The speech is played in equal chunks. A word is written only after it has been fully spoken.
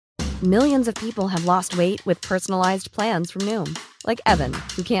Millions of people have lost weight with personalized plans from Noom. Like Evan,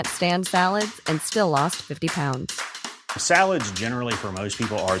 who can't stand salads and still lost 50 pounds. Salads generally for most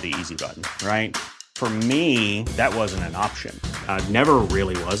people are the easy button, right? For me, that wasn't an option. I never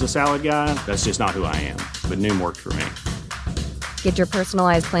really was a salad guy. That's just not who I am. But Noom worked for me. Get your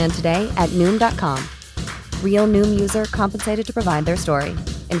personalized plan today at Noom.com. Real Noom user compensated to provide their story.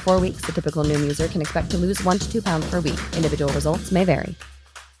 In 4 weeks, the typical Noom user can expect to lose 1 to 2 pounds per week. Individual results may vary.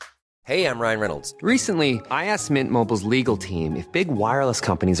 Hey, I'm Ryan Reynolds. Recently, I asked Mint Mobile's legal team if big wireless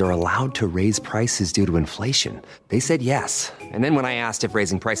companies are allowed to raise prices due to inflation. They said yes. And then when I asked if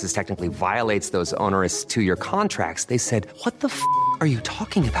raising prices technically violates those onerous 2-year contracts, they said, "What the f*** are you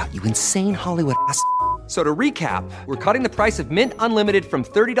talking about, you insane Hollywood ass?" So to recap, we're cutting the price of Mint Unlimited from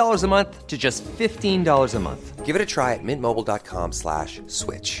 $30 a month to just $15 a month. Give it a try at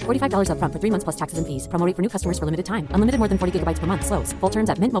mintmobile.com/switch. $45 up front for 3 months plus taxes and fees. Promo rate for new customers for limited time. Unlimited more than 40 gigabytes per month. Slows full terms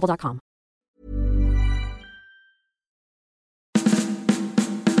at mintmobile.com.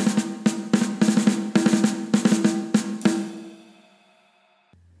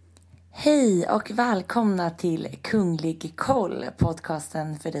 Hej och välkomna till Kunglig koll,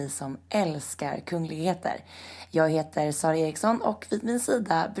 podcasten för dig som älskar kungligheter. Jag heter Sara Eriksson och vid min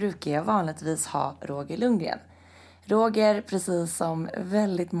sida brukar jag vanligtvis ha Roger Lundgren. Roger, precis som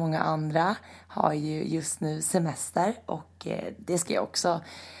väldigt många andra, har ju just nu semester och det ska jag också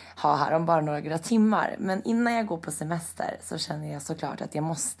ha här om bara några timmar. Men innan jag går på semester så känner jag såklart att jag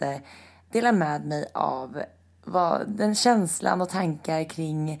måste dela med mig av den känslan och tankar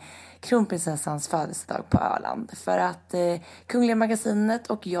kring kronprinsessans födelsedag på Öland. För att Kungliga magasinet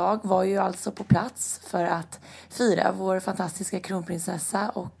och jag var ju alltså på plats för att fira vår fantastiska kronprinsessa.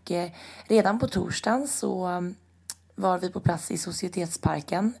 Och redan på torsdagen så var vi på plats i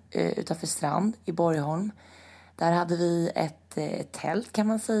Societetsparken utanför Strand i Borgholm. Där hade vi ett tält kan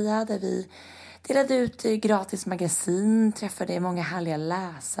man säga, där vi delade ut gratis magasin, träffade många härliga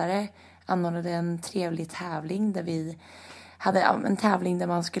läsare, anordnade en trevlig tävling där vi hade en tävling där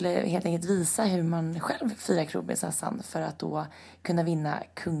man skulle helt enkelt visa hur man själv firar kronprinsessan för att då kunna vinna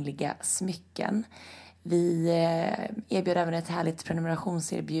kungliga smycken. Vi erbjöd även ett härligt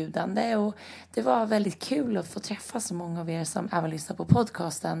prenumerationserbjudande och det var väldigt kul att få träffa så många av er som även lyssnar på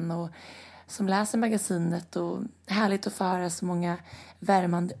podcasten och som läser magasinet, och härligt att få höra så många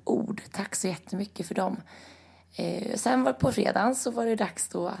värmande ord. Tack så jättemycket för dem. Sen var på fredagen så var det dags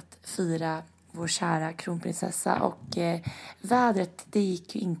då att fira vår kära kronprinsessa och vädret, det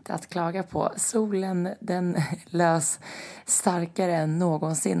gick ju inte att klaga på. Solen den lös starkare än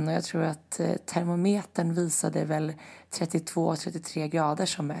någonsin och jag tror att termometern visade väl 32-33 grader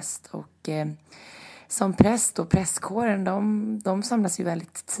som mest. Och som präst och prästkåren, de samlas ju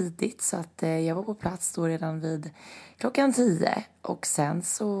väldigt tidigt, så att jag var på plats då redan vid 10:00 och sen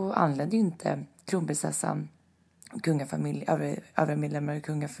så anlände ju inte kronprinsessan kungafamilj, övriga medlemmar i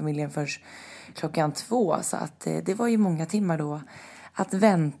kungafamiljen först 2:00, så att det var ju många timmar då att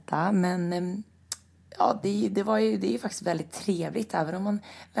vänta, men ja, det är ju faktiskt väldigt trevligt även om man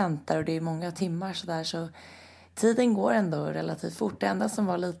väntar och det är många timmar så tiden går ändå relativt fort. Det enda som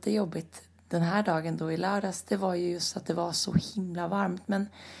var lite jobbigt den här dagen då i lördags, det var ju just att det var så himla varmt, men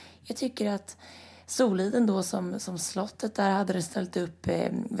jag tycker att Soliden då som slottet där hade det ställt upp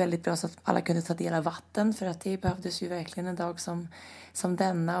väldigt bra så att alla kunde ta del av vatten, för att det behövdes ju verkligen en dag som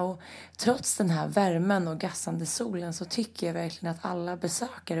denna. Och trots den här värmen och gassande solen så tycker jag verkligen att alla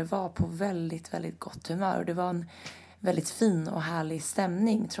besökare var på väldigt, väldigt gott humör. Och det var en väldigt fin och härlig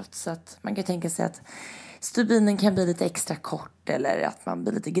stämning, trots att man kan tänka sig att stubinen kan bli lite extra kort eller att man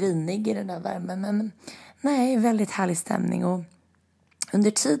blir lite grinig i den där värmen. Men nej, väldigt härlig stämning. Och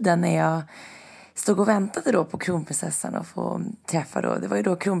under tiden när jag stod och väntade då på kronprinsessan och få träffa då. Det var ju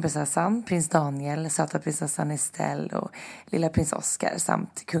då kronprinsessan, prins Daniel, söta prinsessan Estelle och lilla prins Oscar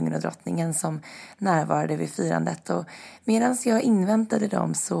samt kungen och drottningen som närvarade vid firandet. Och medan jag inväntade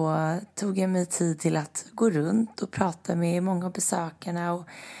dem så tog jag mig tid till att gå runt och prata med många av besökarna. Och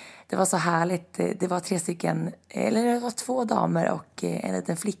det var så härligt. Det var 2 damer och en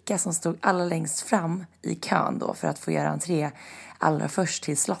liten flicka som stod allra längst fram i kön då för att få göra entré allra först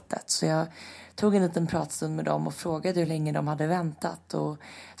till slottet. Så jag tog en liten pratstund med dem och frågade hur länge de hade väntat. Och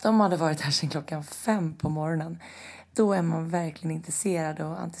de hade varit här sedan 5:00 på morgonen. Då är man verkligen intresserad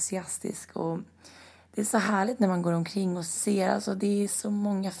och entusiastisk. Och det är så härligt när man går omkring och ser. Alltså det är så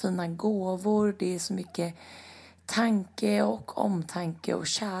många fina gåvor. Det är så mycket tanke och omtanke och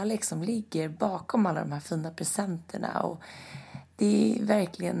kärlek som ligger bakom alla de här fina presenterna. Och det är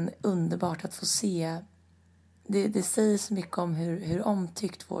verkligen underbart att få se. Det säger så mycket om hur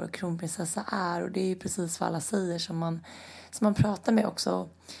omtyckt vår kronprinsessa är. Och det är precis vad alla säger som man pratar med också.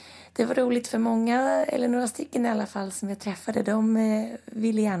 det var roligt för många, eller några stycken i alla fall som jag träffade. De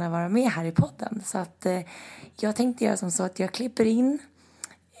ville gärna vara med här i podden. Så att jag tänkte göra som så att jag klipper in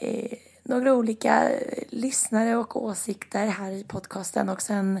några olika lyssnare och åsikter här i podcasten. Och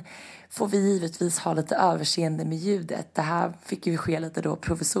sen får vi givetvis ha lite överseende med ljudet. Det här fick ju ske lite då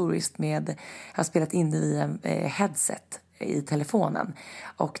provisoriskt med, jag har spelat in det via headset i telefonen.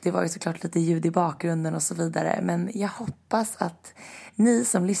 Och det var ju såklart lite ljud i bakgrunden och så vidare. Men jag hoppas att ni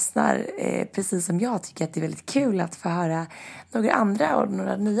som lyssnar, precis som jag, tycker att det är väldigt kul att få höra några andra och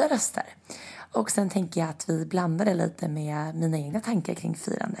några nya röster. Och sen tänker jag att vi blandar det lite med mina egna tankar kring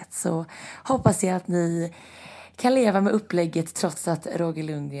firandet. Så hoppas jag att ni kan leva med upplägget trots att Roger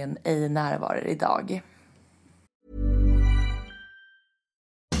Lundgren ej närvarar idag.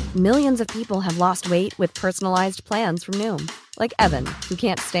 Millions of people have lost weight with personalized plans from Noom. Like Evan, who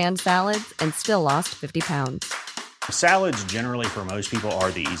can't stand salads and still lost 50 pounds. Salads generally for most people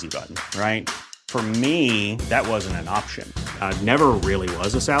are the easy button, right? For me, that wasn't an option. I never really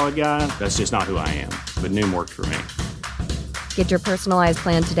was a salad guy. That's just not who I am. But Noom worked for me. Get your personalized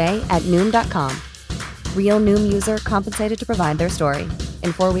plan today at Noom.com. Real Noom user compensated to provide their story.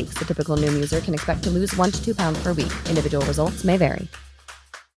 In 4 weeks, the typical Noom user can expect to lose 1 to 2 pounds per week. Individual results may vary.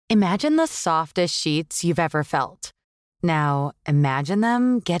 Imagine the softest sheets you've ever felt. Now, imagine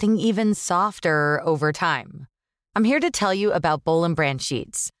them getting even softer over time. I'm here to tell you about Boll & Branch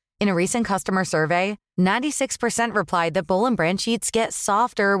sheets. In a recent customer survey, 96% replied that Boll & Branch sheets get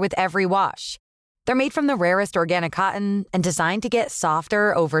softer with every wash. They're made from the rarest organic cotton and designed to get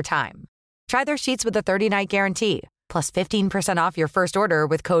softer over time. Try their sheets with a 30-night guarantee, plus 15% off your first order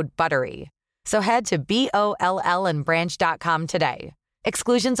with code BUTTERY. So head to BOLLandbranch.com today.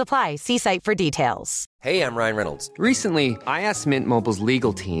 Exclusions apply. See site for details. Hey, I'm Ryan Reynolds. Recently, I asked Mint Mobile's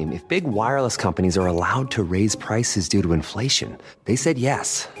legal team if big wireless companies are allowed to raise prices due to inflation. They said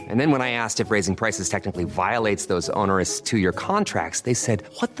yes. And then when I asked if raising prices technically violates those onerous two-year contracts, they said,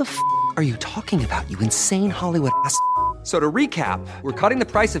 "What the f*** are you talking about, you insane Hollywood ass?" So to recap, we're cutting the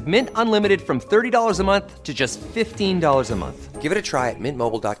price of Mint Unlimited from $30 a month to just $15 a month. Give it a try at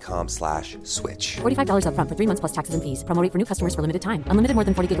mintmobile.com/switch. $45 up front for 3 months plus taxes and fees. Promo rate for new customers for limited time. Unlimited more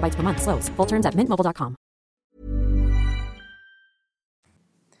than 40 gigabytes per month. Slows full terms at mintmobile.com.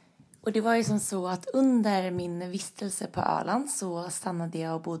 Och det var ju som så att under min vistelse på Öland så stannade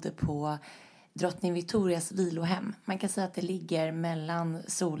jag och bodde på Drottning Victorias vilohem. Man kan säga att det ligger mellan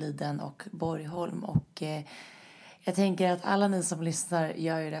Soliden och Borgholm. Och jag tänker att alla ni som lyssnar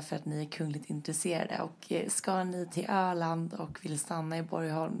gör ju det för att ni är kungligt intresserade. Och ska ni till Öland och vill stanna i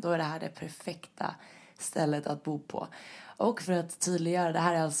Borgholm, då är det här det perfekta stället att bo på. Och för att tydliggöra, det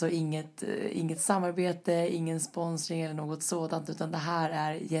här är alltså inget samarbete, ingen sponsring eller något sådant. Utan det här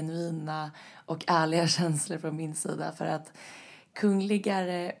är genuina och ärliga känslor från min sida. För att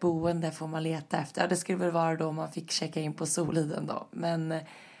kungligare boende får man leta efter. Ja, det skulle väl vara då man fick checka in på Soliden då. Men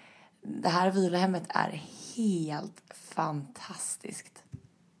det här vilohemmet är helt fantastiskt.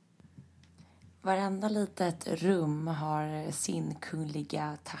 Varenda litet rum har sin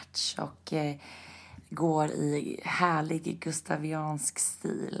kungliga touch och går i härlig gustaviansk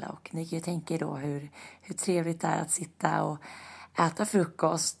stil. Och ni kan ju tänka er då hur trevligt det är att sitta och äta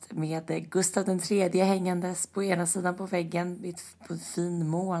frukost med Gustav den tredje hängandes på ena sidan på väggen på en fin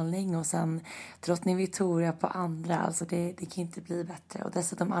målning och sen drottning Victoria på andra. Alltså det kan inte bli bättre. Och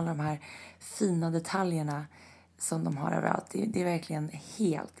dessutom alla de här fina detaljerna som de har överallt. Det är verkligen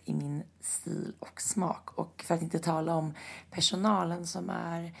helt i min stil och smak. Och för att inte tala om personalen som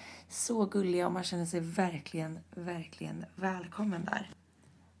är så gulliga och man känner sig verkligen, verkligen välkommen där.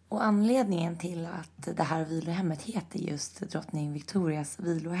 Och anledningen till att det här vilohemmet heter just drottning Victorias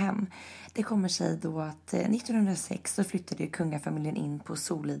vilohem, det kommer sig då att 1906 så flyttade kungafamiljen in på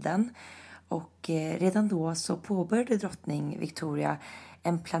Soliden. Och redan då så påbörjade drottning Victoria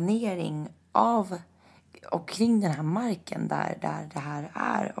en planering av och kring den här marken där det här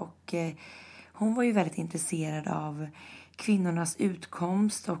är. Och hon var ju väldigt intresserad av kvinnornas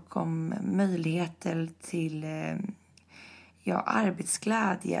utkomst och om möjligheter till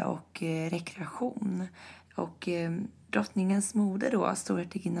arbetsglädje och rekreation. Och drottningens moder då,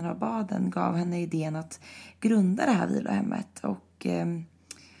 storhertiginnan av Baden, gav henne idén att grunda det här vilohemmet. Och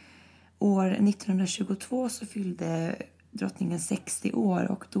år 1922 så fyllde drottningen 60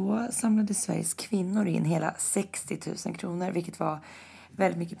 år och då samlade Sveriges kvinnor in hela 60 000 kronor, vilket var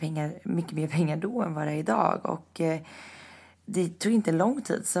väldigt mycket pengar, mycket mer pengar då än vad det är idag. Och det tog inte lång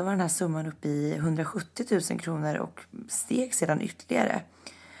tid, så var den här summan uppe i 170 000 kronor och steg sedan ytterligare.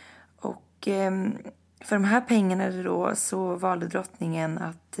 Och För de här pengarna då så valde drottningen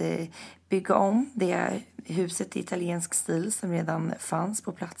att bygga om det huset i italiensk stil som redan fanns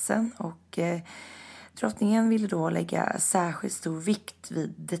på platsen. Och drottningen ville då lägga särskilt stor vikt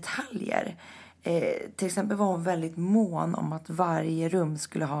vid detaljer. Till exempel var hon väldigt mån om att varje rum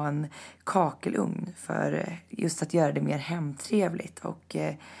skulle ha en kakelugn för just att göra det mer hemtrevligt. Och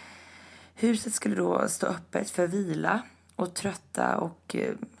huset skulle då stå öppet för vila och trötta och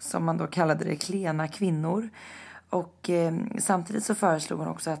som man då kallade det klena kvinnor. Och samtidigt så föreslog hon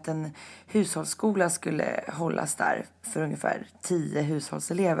också att en hushållsskola skulle hållas där för ungefär 10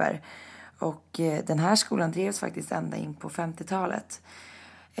 hushållselever. Och den här skolan drevs faktiskt ända in på 50-talet.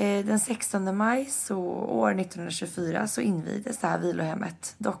 Den 16 maj så år 1924 så invigdes det här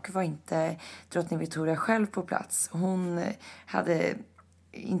vilohemmet. Dock var inte drottning Victoria själv på plats. Hon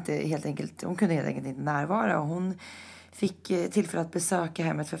kunde helt enkelt inte närvara. Och hon fick tillfälle att besöka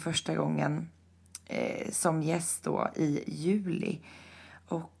hemmet för första gången som gäst då i juli.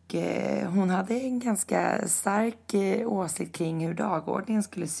 Och hon hade en ganska stark åsikt kring hur dagordningen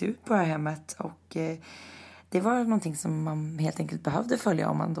skulle se ut på det här hemmet. Och det var någonting som man helt enkelt behövde följa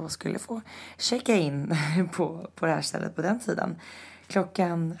om man då skulle få checka in på det här stället på den tiden.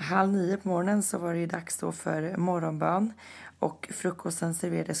 8:30 på morgonen så var det dags då för morgonbön. Och frukosten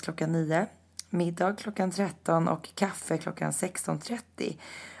serverades 9:00. Middag 13:00 och kaffe 16:30.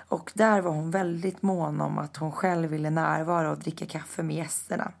 Och där var hon väldigt mån om att hon själv ville närvara och dricka kaffe med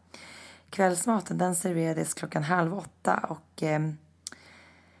gästerna. Kvällsmaten den serverades 7:30 och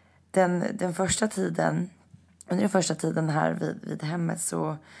under den första tiden här vid hemmet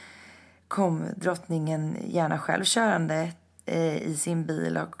så kom drottningen gärna själv körande i sin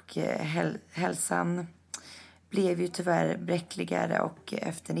bil och hälsan blev ju tyvärr bräckligare och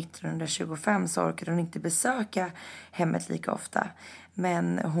efter 1925 så orkade hon inte besöka hemmet lika ofta.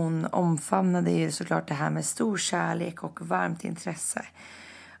 Men hon omfamnade ju såklart det här med stor kärlek och varmt intresse.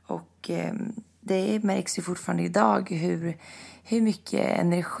 Och det märks ju fortfarande idag hur mycket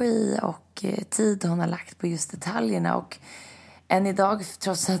energi och tid hon har lagt på just detaljerna. Och än idag,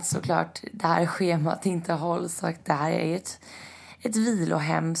 trots att såklart det här schemat inte hålls och det här är ett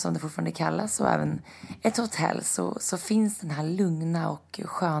vilohem som det fortfarande kallas och även ett hotell så finns den här lugna och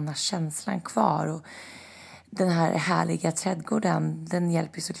sköna känslan kvar. Och den här härliga trädgården, den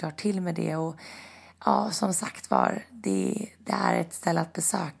hjälper såklart till med det. Och ja, som sagt var, det är ett ställe att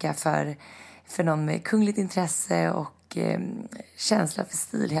besöka för någon med kungligt intresse och känsla för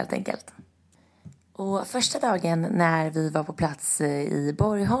stil helt enkelt. Och första dagen när vi var på plats i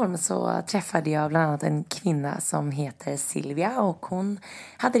Borgholm så träffade jag bland annat en kvinna som heter Silvia. Och hon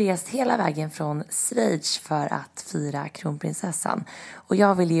hade rest hela vägen från Schweiz för att fira kronprinsessan. Och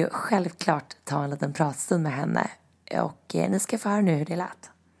jag ville ju självklart ta en liten pratstund med henne. Och ni ska få höra nu hur det lät.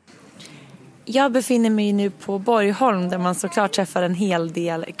 Jag befinner mig nu på Borgholm där man såklart träffar en hel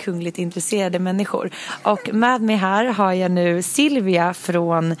del kungligt intresserade människor. Och med mig här har jag nu Silvia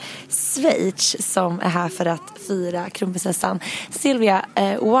från Schweiz som är här för att fira kronprinsessan. Silvia,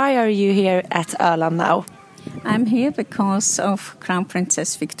 why are you here at Öland now? I'm here because of Crown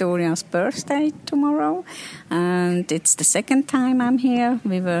Princess Victoria's birthday tomorrow, and it's the second time I'm here.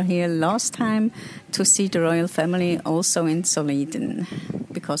 We were here last time to see the royal family also in Soliden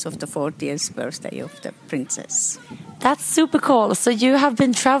because of the 40th birthday of the princess. That's super cool. So you have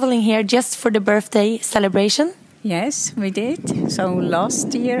been traveling here just for the birthday celebration? Yes, we did. So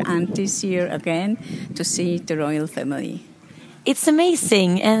last year and this year again to see the royal family. It's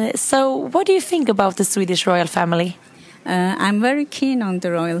amazing. And so what do you think about the Swedish royal family? I'm very keen on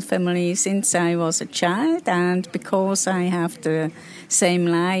the royal family since I was a child and because I have the same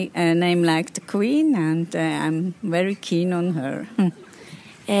name like the Queen, and I'm very keen on her.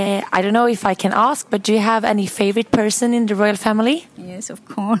 I don't know if I can ask, but do you have any favorite person in the royal family? Yes, of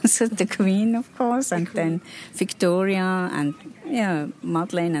course, the Queen, of course, and then Victoria and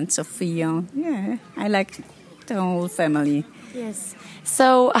Madeleine and Sophia. Yeah, I like the whole family. Yes.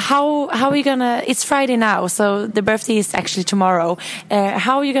 So how are you gonna? It's Friday now, so the birthday is actually tomorrow.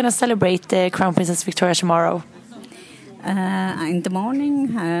 How are you gonna celebrate the Crown Princess Victoria tomorrow? In the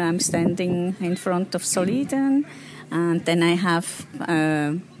morning, I'm standing in front of Soliden, and then I have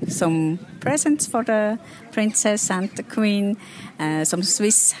some presents for the princess and the queen, some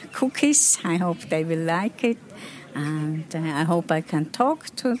Swiss cookies. I hope they will like it, and I hope I can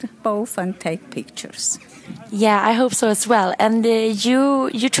talk to both and take pictures. Yeah, I hope so as well. And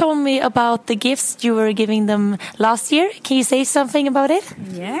you told me about the gifts you were giving them last year. Can you say something about it?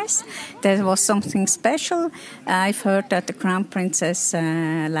 Yes, there was something special. I've heard that the Crown Princess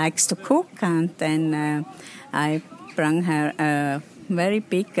likes to cook, and then I brought her a very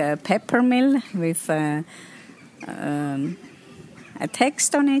big pepper mill with a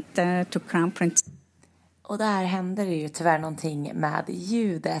text on it to kronprinsessan. Och där hände det ju tyvärr någonting med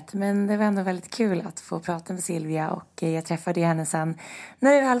ljudet. Men det var ändå väldigt kul att få prata med Silvia. Och jag träffade henne sen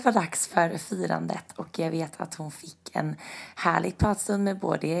när det väl var dags för firandet. Och jag vet att hon fick en härlig pratstund med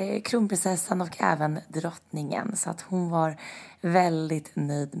både kronprinsessan och även drottningen. Så att hon var väldigt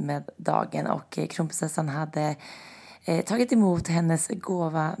nöjd med dagen. Och kronprinsessan hade tagit emot hennes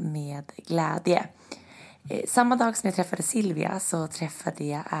gåva med glädje. Samma dag som jag träffade Silvia så träffade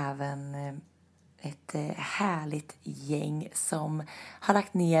jag även ett härligt gäng som har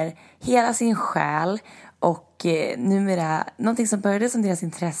lagt ner hela sin själ och numera, någonting som började som deras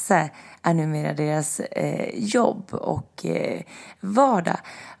intresse är numera deras jobb och vardag.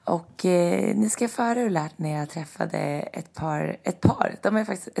 Och ni ska få höra hur lärt när jag träffade ett par, de är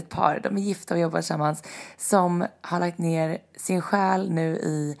faktiskt ett par, de är gifta och jobbar tillsammans, som har lagt ner sin själ nu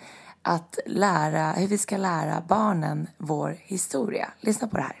i att lära, hur vi ska lära barnen vår historia. Lyssna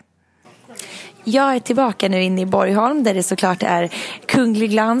på det här. Jag är tillbaka nu inne i Borgholm där det såklart är kunglig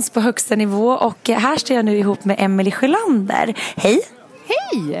glans på högsta nivå. Och här står jag nu ihop med Emelie Sjölander. Hej!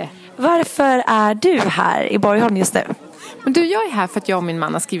 Hej! Varför är du här i Borgholm just nu? Men du, jag är här för att jag och min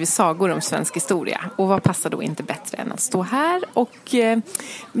man har skrivit sagor om svensk historia. Och vad passar då inte bättre än att stå här och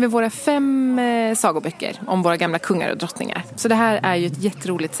med våra 5 sagoböcker om våra gamla kungar och drottningar. Så det här är ju ett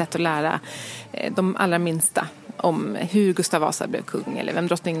jätteroligt sätt att lära de allra minsta om hur Gustav Vasa blev kung eller vem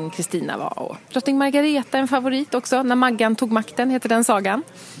drottning Kristina var. Och drottning Margareta, en favorit också, när Maggan tog makten, heter den sagan.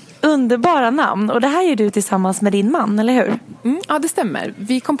 Underbara namn. Och det här är du tillsammans med din man, eller hur? Ja, det stämmer.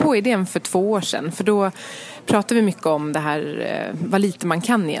 Vi kom på idén för 2 år sedan. För då pratade vi mycket om det här, vad lite man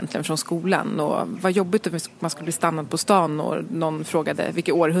kan egentligen från skolan. Och vad jobbigt att man skulle bli stannad på stan. Och någon frågade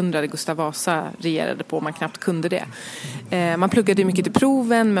vilket århundrade Gustav Vasa regerade på. Och man knappt kunde det. Man pluggade mycket till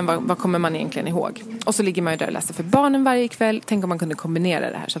proven, men vad kommer man egentligen ihåg? Och så ligger man ju där och läser för barnen varje kväll. Tänk om man kunde kombinera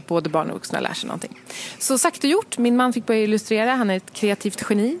det här så att både barn och vuxna lär sig någonting. Så sagt och gjort. Min man fick börja illustrera. Han är ett kreativt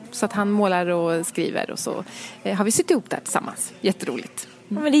geni. Så att han målar och skriver. Och så har vi suttit ihop där tillsammans. Jätteroligt.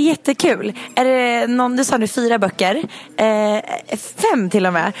 Men det är jättekul. Är det någon, du sa nu 4 böcker, 5 till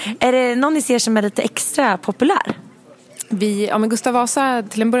och med. Är det någon ni ser som är lite extra populär? Men Gustav Vasa,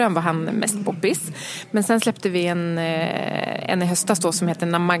 till en början var han mest poppis. Men sen släppte vi en i höstas då som heter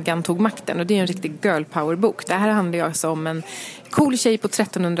När Maggan tog makten. Och det är en riktig girl power bok. Det här handlar ju alltså om en cool tjej på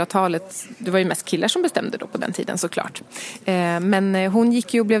 1300-talet. Det var ju mest killar som bestämde då på den tiden såklart. Men hon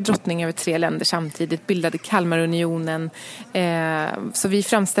gick ju och blev drottning över 3 länder samtidigt. Bildade Kalmarunionen. Så vi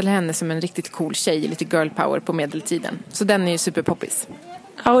framställer henne som en riktigt cool tjej. Lite girl power på medeltiden. Så den är ju superpoppis.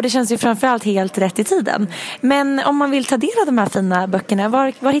 Ja, och det känns ju framförallt helt rätt i tiden. Men om man vill ta del av de här fina böckerna,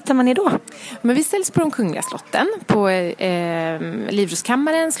 var hittar man er då? Men vi säljs på de kungliga slotten. På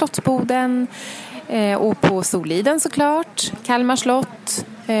Livrustkammaren, Slottsboden och på Soliden såklart. Kalmar slott.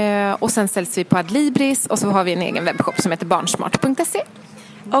 Och sen säljs vi på Adlibris. Och så har vi en egen webbshop som heter barnsmart.se.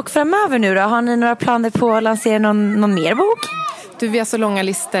 Och framöver nu då, har ni några planer på att lansera någon mer bok? Du, vi har så långa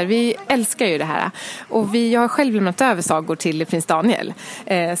listor. Vi älskar ju det här. Och jag har själv lämnat över sagor till prins Daniel.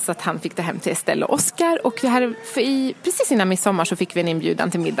 Så att han fick det hem till Estelle och Oscar. Och precis innan midsommar så fick vi en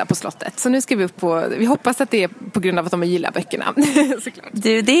inbjudan till middag på slottet. Så nu ska vi upp på... Vi hoppas att det är på grund av att de gillar böckerna. Såklart.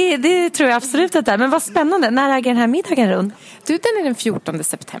 Du, det tror jag absolut att det är. Men vad spännande. När äger den här middagen rum? Du, den är den 14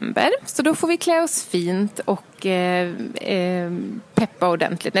 september. Så då får vi klä oss fint och peppa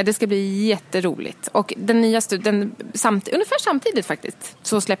ordentligt. Nej, det ska bli jätteroligt. Och den nya ungefär samtidigt faktiskt,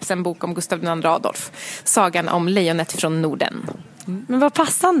 så släpps en bok om Gustav II Adolf. Sagan om lejonet från Norden. Men vad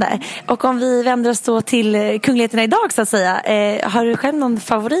passande. Och om vi vänder oss då till kungligheterna idag så att säga. Har du själv någon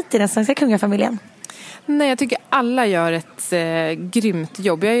favorit i den svenska kungafamiljen? Nej, jag tycker alla gör ett grymt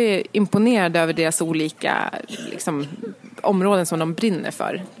jobb. Jag är imponerad över deras olika områden som de brinner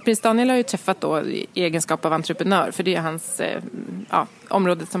för. Prins Daniel har ju träffat då i egenskap av entreprenör, för det är hans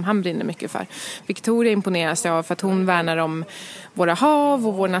området som han brinner mycket för. Victoria imponeras jag av för att hon värnar om våra hav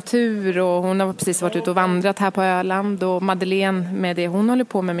och vår natur, och hon har precis varit ute och vandrat här på Öland, och Madeleine med det hon håller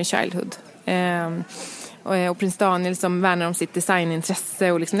på med Childhood. Och prins Daniel som värnar om sitt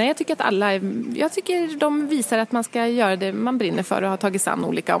designintresse. Och jag tycker att de visar att man ska göra det man brinner för och har tagit sig an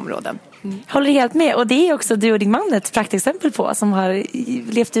olika områden. Håller helt med. Och det är också du och din man ett praktexempel på, som har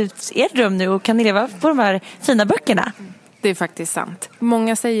levt ut ert dröm nu och kan leva på de här fina böckerna. Det är faktiskt sant.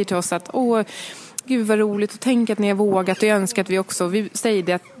 Många säger till oss att gud vad roligt, och tänk att ni har vågat, och jag önskar att vi säger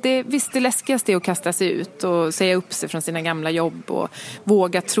det, att visst det läskigaste är att kasta sig ut och säga upp sig från sina gamla jobb och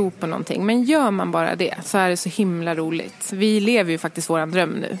våga tro på någonting, men gör man bara det så är det så himla roligt. Vi lever ju faktiskt våran dröm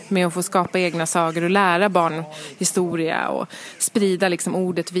nu med att få skapa egna sagor och lära barn historia och sprida liksom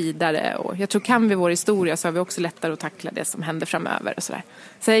ordet vidare, och jag tror kan vi vår historia så har vi också lättare att tackla det som händer framöver och sådär.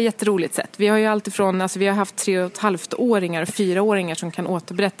 Så det är ett jätteroligt sätt. Vi har ju alltifrån, vi har haft 3,5-åringar och 4-åringar som kan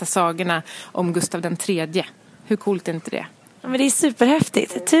återberätta sagorna om Gustav den tredje. Hur coolt är inte det? Ja, men det är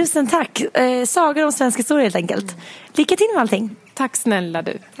superhäftigt. Tusen tack. Sagor om svensk historia helt enkelt. Lycka till med allting. Tack snälla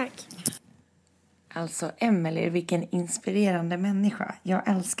du. Tack. Alltså Emelie, vilken inspirerande människa. Jag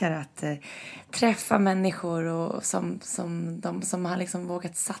älskar att träffa människor och som har liksom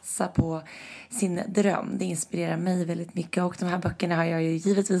vågat satsa på sin dröm. Det inspirerar mig väldigt mycket, och de här böckerna har jag ju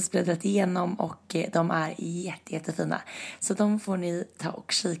givetvis bläddrat igenom, och de är jättefina. Så de får ni ta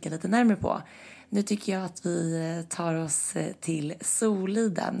och kika lite närmare på. Nu tycker jag att vi tar oss till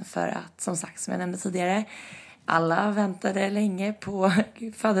Soliden, för att som sagt, som jag nämnde tidigare, alla väntade länge på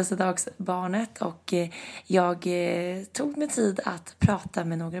födelsedagsbarnet, och jag tog mig tid att prata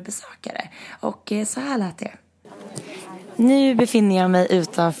med några besökare, och så här lät det. Nu befinner jag mig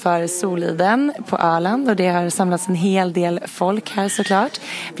utanför Soliden på Öland, och det har samlats en hel del folk här såklart.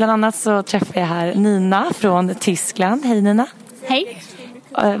 Bland annat så träffar jag här Nina från Tyskland. Hej Nina. Hej.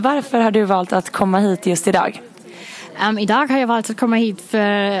 Varför har du valt att komma hit just idag? Idag har jag valt att komma hit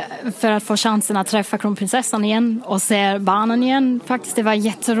för att få chansen att träffa kronprinsessan igen och se barnen igen. Faktiskt det var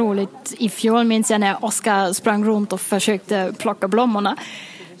jätteroligt. I fjol minns jag när Oskar sprang runt och försökte plocka blommorna.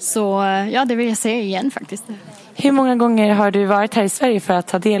 Så ja, det vill jag se igen faktiskt. Hur många gånger har du varit här i Sverige för att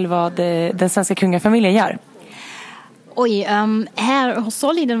ta del vad den svenska kungafamiljen gör? Oj, här hos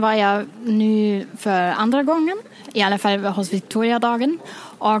Soliden var jag nu för andra gången. I alla fall hos Victoria-dagen.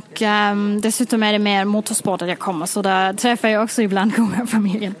 Och dessutom är det mer motorsport att jag kommer. Så där träffar jag också ibland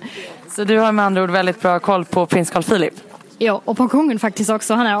kungafamiljen. Så du har med andra ord väldigt bra koll på prins Carl Philip? Ja, och på kungen faktiskt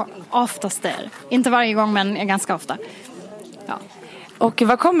också. Han är oftast där. Inte varje gång, men ganska ofta. Ja. Och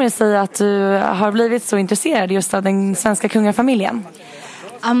vad kommer det sig att du har blivit så intresserad just av den svenska kungafamiljen?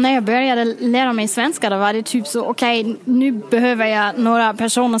 När jag började lära mig svenska då var det typ så, okej, nu behöver jag några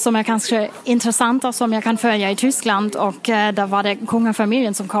personer som är kanske intressanta som jag kan följa i Tyskland, och där var det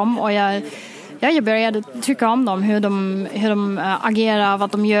kungafamiljen som kom, och jag började tycka om dem, hur de agerar, vad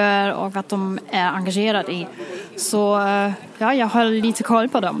de gör och vad de är engagerade i. Så ja, jag har lite koll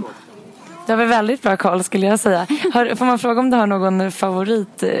på dem. Det var väldigt bra koll skulle jag säga. Får man fråga om du har någon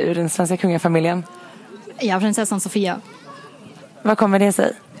favorit ur den svenska kungafamiljen? Ja, prinsessan Sofia. Vad kommer det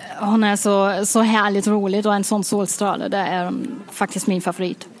sig? Hon är så härligt rolig och en sån solstråle. Det är faktiskt min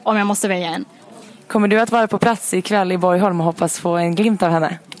favorit. Om jag måste välja en. Kommer du att vara på plats ikväll i Borgholm och hoppas få en glimt av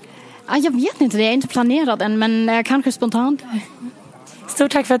henne? Ja, jag vet inte, det är inte planerat än, men kanske spontant.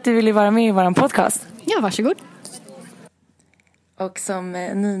 Stort tack för att du ville vara med i vår podcast. Ja, varsågod. Och som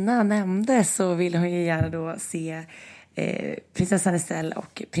Nina nämnde så vill hon ju gärna då se prinsessan Estelle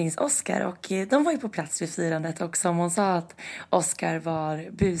och prins Oskar, och de var ju på plats vid firandet, och som hon sa att Oskar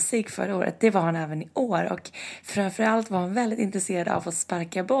var busig förra året, det var han även i år, och framförallt var han väldigt intresserad av att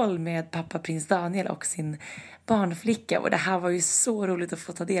sparka boll med pappa prins Daniel och sin barnflicka, och det här var ju så roligt att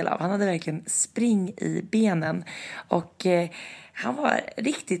få ta del av. Han hade verkligen spring i benen, och han var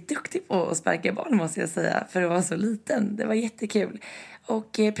riktigt duktig på att sparka boll måste jag säga, för att vara så liten. Det var jättekul.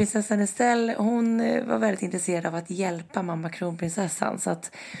 Och prinsessan Estelle, hon var väldigt intresserad av att hjälpa mamma kronprinsessan. Så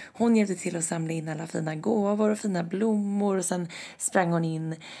att hon hjälpte till att samla in alla fina gåvor och fina blommor. Och sen sprang hon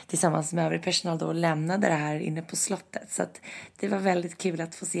in tillsammans med övrig personal då och lämnade det här inne på slottet. Så att det var väldigt kul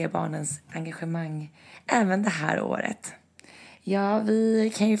att få se barnens engagemang även det här året. Ja,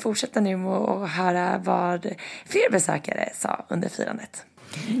 vi kan ju fortsätta nu med att höra vad fler besökare sa under firandet.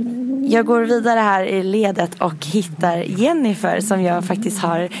 Jag går vidare här i ledet och hittar Jennifer som jag faktiskt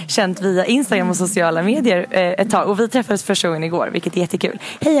har känt via Instagram och sociala medier ett tag. Och vi träffades första gången igår, vilket är jättekul.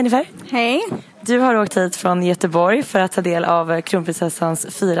 Hej Jennifer! Hej! Du har åkt hit från Göteborg för att ta del av kronprinsessans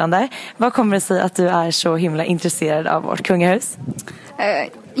firande. Vad kommer det sig att du är så himla intresserad av vårt kungahus?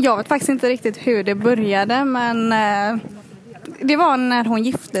 Jag vet faktiskt inte riktigt hur det började, men det var när hon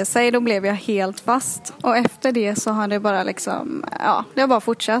gifte sig, då blev jag helt fast. Och efter det så har det bara liksom, ja, det har bara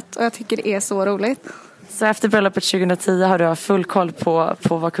fortsatt, och jag tycker det är så roligt. Så efter bröllopet 2010 har du full koll på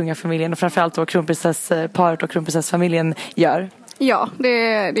vad kungafamiljen och framförallt då kronprinsessparet och kronprinsessfamiljen gör? Ja,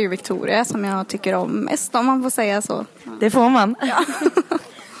 det är ju Victoria som jag tycker om mest, om man får säga så. Det får man. Ja.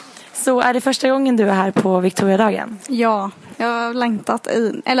 Så är det första gången du är här på Victoriadagen? Ja, jag har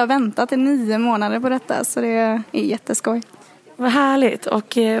väntat i 9 månader på detta, så det är jätteskoj. Vad härligt.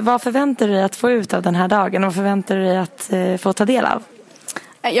 Och vad förväntar du dig att få ut av den här dagen? Vad förväntar du dig att få ta del av?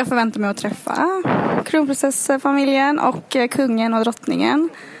 Jag förväntar mig att träffa kronprinsessfamiljen och kungen och drottningen.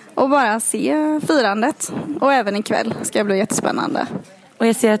 Och bara se firandet. Och även ikväll ska det bli jättespännande. Och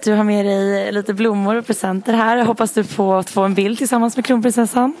jag ser att du har med dig lite blommor och presenter här. Hoppas du på att få en bild tillsammans med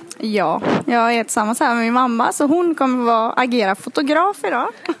kronprinsessan? Ja, jag är tillsammans här med min mamma. Så hon kommer agera fotograf idag.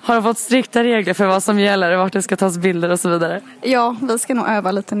 Har du fått strikta regler för vad som gäller och vart det ska tas bilder och så vidare? Ja, vi ska nog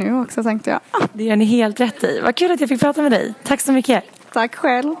öva lite nu också, tänkte jag. Det gör ni helt rätt i. Vad kul att jag fick prata med dig. Tack så mycket. Tack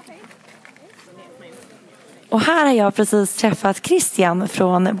själv. Och här har jag precis träffat Christian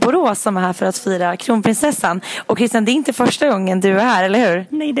från Borås som är här för att fira kronprinsessan. Och Christian, det är inte första gången du är här, eller hur?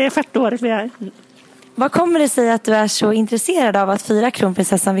 Nej, det är 40 året vi är. Vad kommer det sig att du är så intresserad av att fira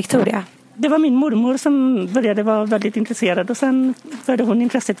kronprinsessan Victoria? Det var min mormor som började vara väldigt intresserad och sen förde hon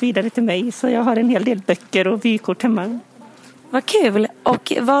intresset vidare till mig. Så jag har en hel del böcker och vykort hemma. Vad kul!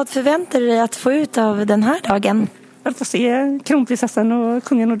 Och vad förväntar du dig att få ut av den här dagen? Att få se kronprinsessan och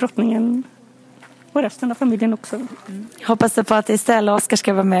kungen och drottningen. Och resten av familjen också. Hoppas du på att Estelle och Oskar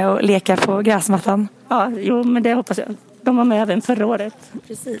ska vara med och leka på gräsmattan? Ja, jo, men det hoppas jag. De var med även förra året.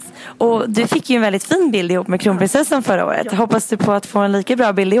 Precis. Och du fick ju en väldigt fin bild ihop med kronprinsessan förra året. Ja. Hoppas du på att få en lika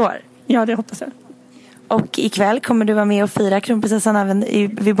bra bild i år? Ja, det hoppas jag. Och ikväll kommer du vara med och fira kronprinsessan även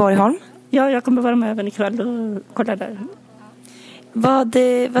vid Borgholm? Ja, jag kommer vara med även ikväll och kolla där.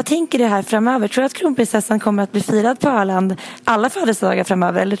 Vad tänker du här framöver? Tror du att kronprinsessan kommer att bli firad på Öland alla födelsedagar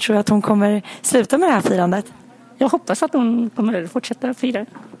framöver? Eller tror du att hon kommer sluta med det här firandet? Jag hoppas att hon kommer att fortsätta fira.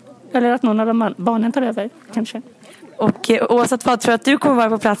 Eller att någon av de barnen tar över, kanske. Och oavsett vad, tror du att du kommer vara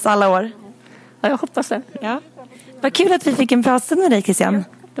på plats alla år? Ja, jag hoppas det. Ja. Vad kul att vi fick en pratstund med dig, Christian.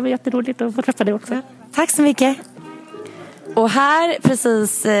 Ja, det var jätteroligt att få träffa dig också. Ja. Tack så mycket. Och här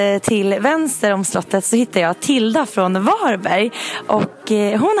precis till vänster om slottet så hittar jag Tilda från Varberg. Och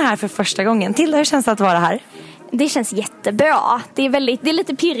hon är här för första gången. Tilda, hur känns det att vara här? Det känns jättebra. Det är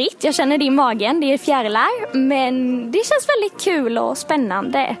lite pirrigt. Jag känner det i magen. Det är fjärilar. Men det känns väldigt kul och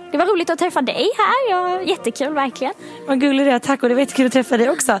spännande. Det var roligt att träffa dig här. Ja, jättekul verkligen. Vad gullig du är, tack. Och det var jättekul att träffa dig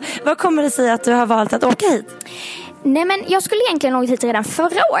också. Vad kommer det sig att du har valt att åka hit? Nej, men jag skulle egentligen åkt hit redan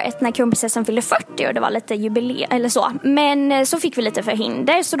förra året när kronprinsessan fyllde 40 och det var lite jubileum eller så. Men så fick vi lite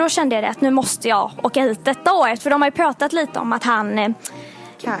förhinder så då kände jag att nu måste jag åka hit detta året. För de har ju pratat lite om att han...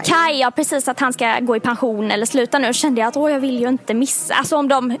 Kaj, ja precis, att han ska gå i pension eller sluta nu. Kände jag att jag vill ju inte missa. Alltså om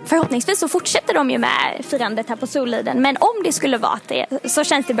de, förhoppningsvis så fortsätter de ju med firandet här på Soliden. Men om det skulle vara det så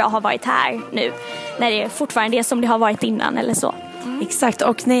känns det bra att ha varit här nu. När det fortfarande är som det har varit innan eller så. Exakt,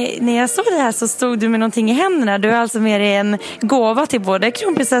 och när jag såg det här så stod du med någonting i händerna. Du har alltså med dig en gåva till både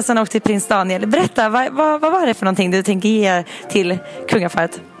kronprinsessan och till prins Daniel. Berätta, vad var det för någonting du tänker ge till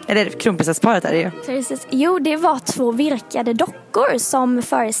kungaparet? Eller kronprinsessparet är det ju. Precis. Jo, det var 2 virkade dockor som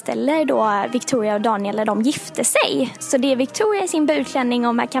föreställer då Victoria och Daniel när de gifte sig. Så det är Victoria i sin budklänning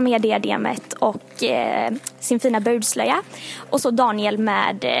och med kamediademet och sin fina budslöja. Och så Daniel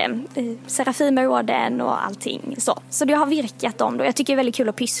med serafimerorden och allting så. Så det har virkat dem då. Jag tycker det är väldigt kul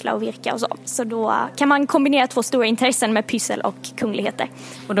att pyssla och virka och så. Så då kan man kombinera 2 stora intressen med pyssel och kungligheter.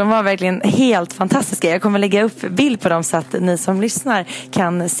 Och de var verkligen helt fantastiska. Jag kommer lägga upp bild på dem så att ni som lyssnar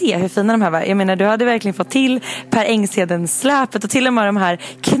kan se hur fina de här var. Jag menar, du hade verkligen fått till Per Engsheden släpet och till och med de här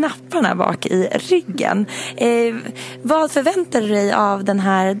knapparna bak i ryggen. Vad förväntar du dig av den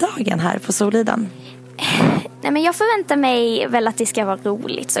här dagen här på Soliden? Nej, men jag förväntar mig väl att det ska vara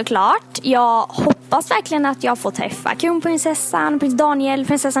roligt såklart. Jag hoppas verkligen att jag får träffa kronprinsessan, prins Daniel,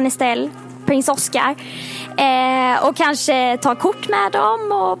 prinsessan Estelle, prins Oskar. Och kanske ta kort med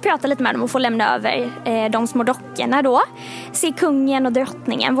dem och prata lite med dem och få lämna över de små dockorna då. Se kungen och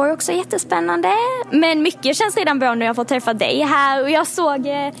drottningen var också jättespännande. Men mycket känns redan bra när jag får träffa dig här. Och jag såg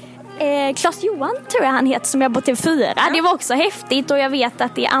Claes Johan tror jag han heter som jag på TV4. Ja. Det var också häftigt och jag vet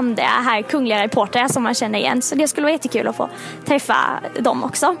att det är andra här kungliga reportrar som man känner igen. Så det skulle vara jättekul att få träffa dem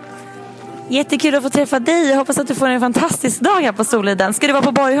också. Jättekul att få träffa dig. Jag hoppas att du får en fantastisk dag här på Soliden. Ska du vara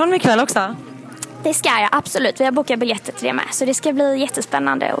på Borgholm ikväll också? Det ska jag, absolut. Vi har bokat biljetter till det med. Så det ska bli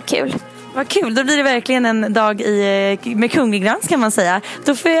jättespännande och kul. Vad kul, då blir det verkligen en dag med kunglig glans kan man säga.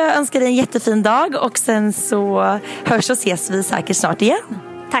 Då får jag önska dig en jättefin dag och sen så hörs och ses vi säkert snart igen.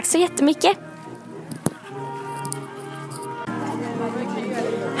 Tack så jättemycket.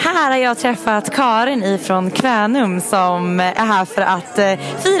 Här har jag träffat Karin ifrån Kvänum som är här för att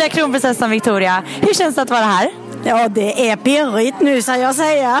fira kronprinsessan Victoria. Hur känns det att vara här? Ja, det är pirrigt nu så jag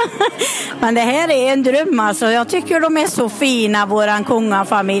säga. Men det här är en dröm alltså. Jag tycker de är så fina, våran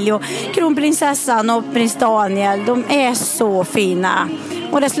kungafamilj. Och kronprinsessan och prins Daniel, de är så fina.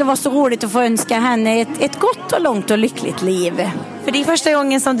 Och det skulle vara så roligt att få önska henne ett gott och långt och lyckligt liv. För det är första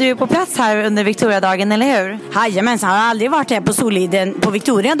gången som du är på plats här under Victoriadagen, eller hur? Jajamensan, jag har aldrig varit här på Soliden på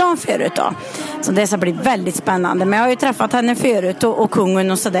Victoriadagen förut då. Så det ska bli väldigt spännande. Men jag har ju träffat henne förut och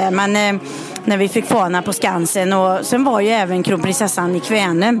kungen och sådär. Men när vi fick fana på Skansen och sen var ju även kronprinsessan i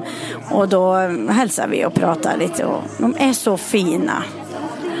Kvänum. Och då hälsade vi och pratade lite och de är så fina.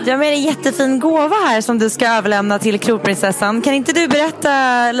 Du har med en jättefin gåva här som du ska överlämna till kronprinsessan. Kan inte du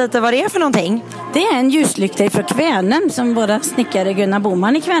berätta lite vad det är för någonting? Det är en ljuslykta från Kvänum som våra snickare Gunnar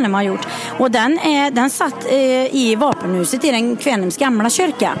Boman i Kvänum har gjort. Och den satt i vapenhuset i den Kvänums gamla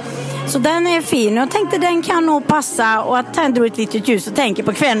kyrka. Så den är fin och jag tänkte den kan nog passa och att tändra ett litet ljus och tänker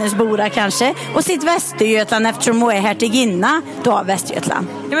på Kvänumsbora kanske. Och sitt Västergötland eftersom hon är hertiginna då av Västergötland.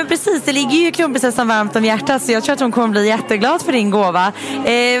 Ja men precis, det ligger ju kronprinsessan varmt om hjärtat så jag tror att hon kommer bli jätteglad för din gåva.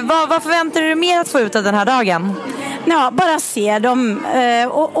 Vad förväntar du dig mer att få ut av den här dagen? Ja, bara se dem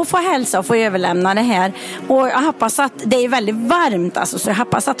och få hälsa och få överlämna det här. Och jag hoppas att det är väldigt varmt alltså, så jag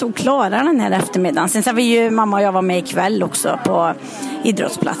hoppas att hon klarar den här eftermiddagen. Sen så vi ju mamma och jag var med ikväll också på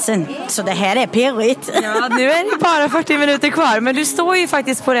idrottsplatsen. Så det här är pirrigt. Ja, nu är det bara 40 minuter kvar. Men du står ju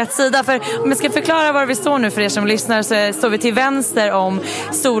faktiskt på rätt sida. För om jag ska förklara var vi står nu för er som lyssnar så står vi till vänster om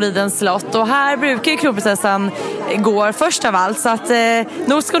Solidens slott. Och här brukar ju kronprinsessan gå först av allt. Så att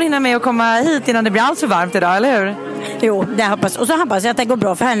nog ska hon hinna med att komma hit innan det blir allt för varmt idag, eller hur? Jo, det hoppas. Och så hoppas jag att det går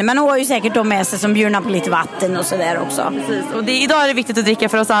bra för henne. Men hon har ju säkert då med sig som bjudna på lite vatten och sådär också. Precis. Och idag är det viktigt att dricka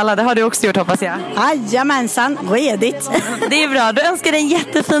för oss alla. Det har du också gjort, hoppas jag. Jajamensan, redigt. Det är bra. Du önskar dig en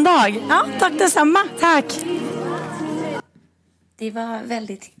jättefin dag. Ja, tack detsamma. Tack. Det var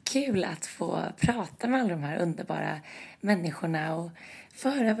väldigt kul att få prata med alla de här underbara människorna och få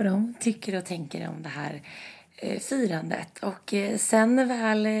höra vad de tycker och tänker om det här firandet. Och sen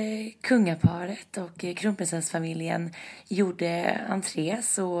väl kungaparet och kronprinsessfamiljen gjorde entré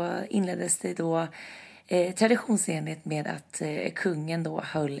så inleddes det då traditionsenligt med att kungen då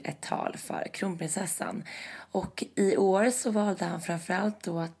höll ett tal för kronprinsessan. Och i år så valde han framförallt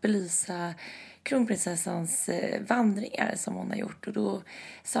då att belysa kronprinsessans vandringar som hon har gjort. Och då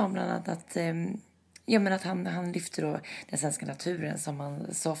sa han bland annat att han lyfter då den svenska naturen som man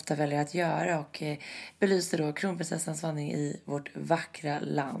så ofta väljer att göra och belyser då kronprinsessans vandring i vårt vackra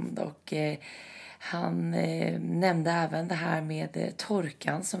land. Och han nämnde även det här med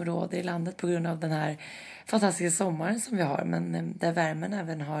torkan som råder i landet på grund av den här fantastiska sommaren som vi har. Men där värmen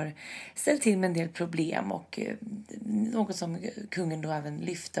även har ställt till med en del problem och något som kungen då även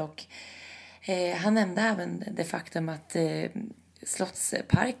lyfte. Och han nämnde även det faktum att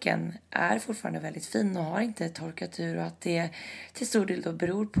Slottsparken är fortfarande väldigt fin och har inte torkat ur och att det till stor del då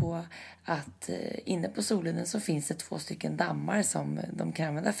beror på att inne på Soliden så finns det 2 stycken dammar som de kan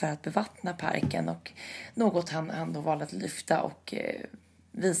använda för att bevattna parken och något han då valde att lyfta och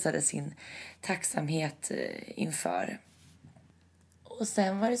visade sin tacksamhet inför. Och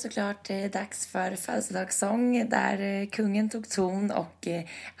sen var det såklart dags för födelsedagssång där kungen tog ton och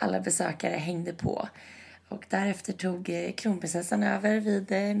alla besökare hängde på. Och därefter tog kronprinsessan över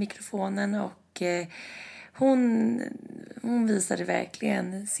vid mikrofonen och hon visade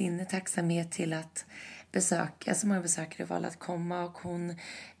verkligen sin tacksamhet till att så många besökare valde att komma. Och hon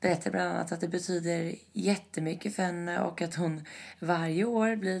berättade bland annat att det betyder jättemycket för henne och att hon varje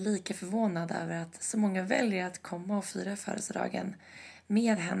år blir lika förvånad över att så många väljer att komma och fira födelsedagen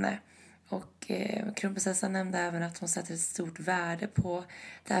med henne. Och kronprinsessan nämnde även att hon sätter ett stort värde på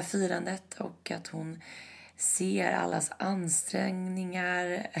det här firandet och att hon ser allas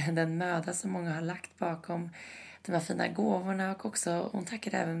ansträngningar, den möda som många har lagt bakom de här fina gåvorna och också hon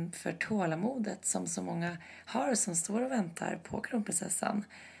tackar även för tålamodet som så många har som står och väntar på kronprinsessan.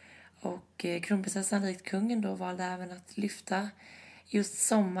 Och kronprinsessan likt kungen då valde även att lyfta just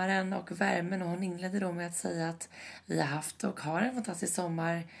sommaren och värmen och hon inledde då med att säga att vi har haft och har en fantastisk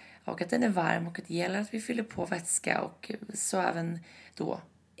sommar och att den är varm och att det gäller att vi fyller på vätska och så även då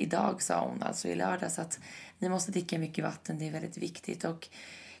idag sa hon, alltså i lördags, att ni måste dricka mycket vatten, det är väldigt viktigt. Och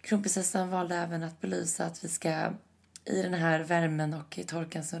kronprinsessan valde även att belysa att vi ska i den här värmen och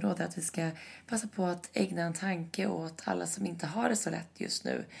torkan som råder att vi ska passa på att ägna en tanke åt alla som inte har det så lätt just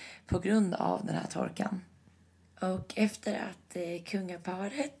nu på grund av den här torkan. Och efter att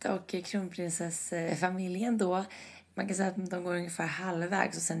kungaparet och kronprinsessfamiljen då, man kan säga att de går ungefär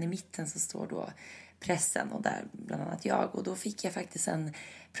halvvägs och sen i mitten så står då pressen och där bland annat jag. Och då fick jag faktiskt en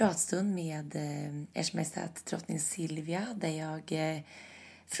pratstund med Ers Majestät drottning Silvia där jag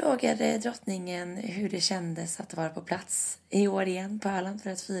frågade drottningen hur det kändes att vara på plats i år igen på Öland för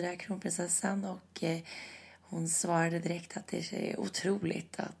att fira kronprinsessan. Och hon svarade direkt att det är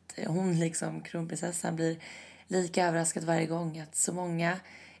otroligt att hon liksom kronprinsessan blir lika överraskad varje gång att så många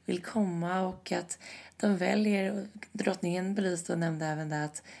vill komma och att de väljer. Och drottningen belyste och nämnde även det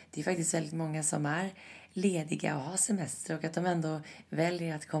att det är faktiskt väldigt många som är lediga och har semester och att de ändå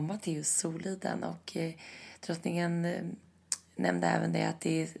väljer att komma till just Soliden. Och drottningen nämnde även det att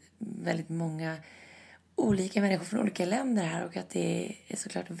det är väldigt många olika människor från olika länder här och att det är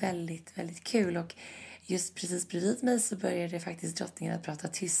såklart väldigt, väldigt kul. Och just precis bredvid mig så började faktiskt drottningen att prata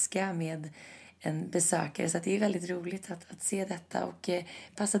tyska med en besökare. Så att det är väldigt roligt att se detta och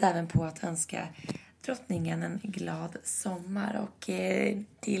passade även på att önska drottningen en glad sommar. Och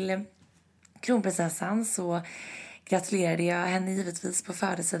till kronprinsessan så gratulerade jag henne givetvis på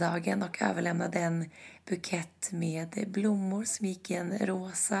födelsedagen och överlämnade en bukett med blommor som gick i en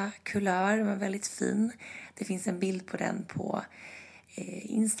rosa kulör. Den var väldigt fin. Det finns en bild på den på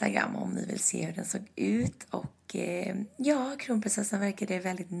Instagram om ni vill se hur den såg ut. Och ja, kronprinsessan verkade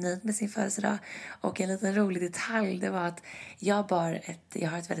väldigt nöjd med sin födelsedag. Och en liten rolig detalj, det var att jag har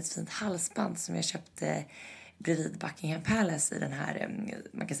ett väldigt fint halsband som jag köpte bredvid Buckingham Palace i den här,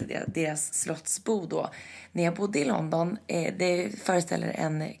 man kan säga deras slottsbo då. När jag bodde i London, det föreställer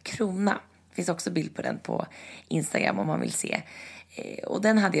en krona. Det finns också bild på den på Instagram om man vill se. Och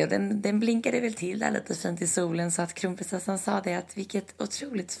den blinkade väl till där lite fint i solen, så att kronprinsessan sa det att vilket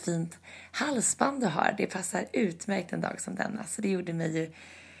otroligt fint halsband du har. Det passar utmärkt en dag som denna. Så det gjorde mig ju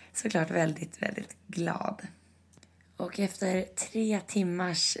såklart väldigt, väldigt glad. Och efter 3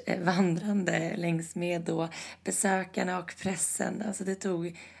 timmars vandrande längs med då besökarna och pressen, alltså det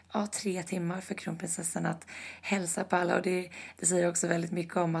tog 3 timmar för kronprinsessan att hälsa på alla. Och det säger också väldigt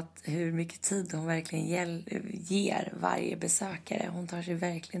mycket om hur mycket tid hon verkligen ger varje besökare. Hon tar sig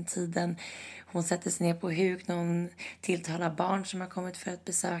verkligen tiden. Hon sätter sig ner på huk när hon tilltalar barn som har kommit för att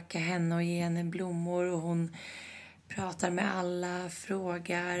besöka henne och ge henne blommor. Och hon pratar med alla,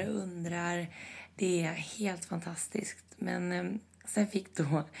 frågar, undrar. Det är helt fantastiskt. Men sen fick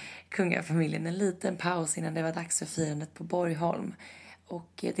då kungafamiljen en liten paus innan det var dags för firandet på Borgholm.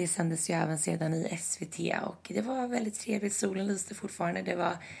 Och det sändes ju även sedan i SVT. Och det var väldigt trevligt. Solen lyste fortfarande. Det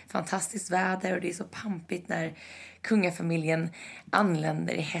var fantastiskt väder. Och det är så pampigt när kungafamiljen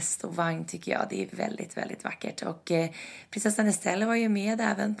anländer i häst och vagn, tycker jag. Det är väldigt, väldigt vackert. Och prinsessan Estelle var ju med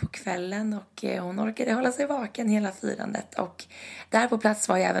även på kvällen. Och hon orkade hålla sig vaken hela firandet. Och där på plats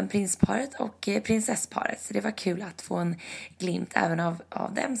var ju även prinsparet och prinsessparet. Så det var kul att få en glimt även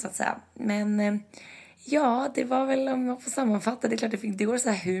av dem, så att säga. Men ja, det var väl, om jag får sammanfatta, det är klart det går så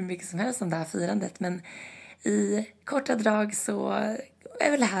här hur mycket som helst om det här firandet. Men i korta drag så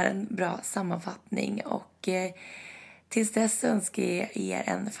är väl det här en bra sammanfattning. Och tills dess önskar jag er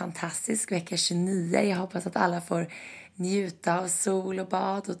en fantastisk vecka 29. Jag hoppas att alla får njuta av sol och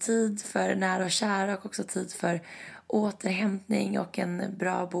bad och tid för nära och kära. Och också tid för återhämtning och en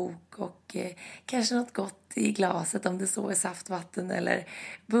bra bok. Och kanske något gott i glaset, om det så är saftvatten eller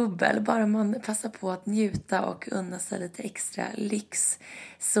bubbel. Bara man passar på att njuta och unna sig lite extra lyx,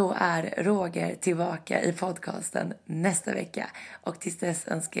 så är Roger tillbaka i podcasten nästa vecka. Och tills dess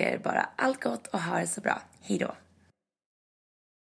önskar jag er bara allt gott och ha det så bra. Hej då!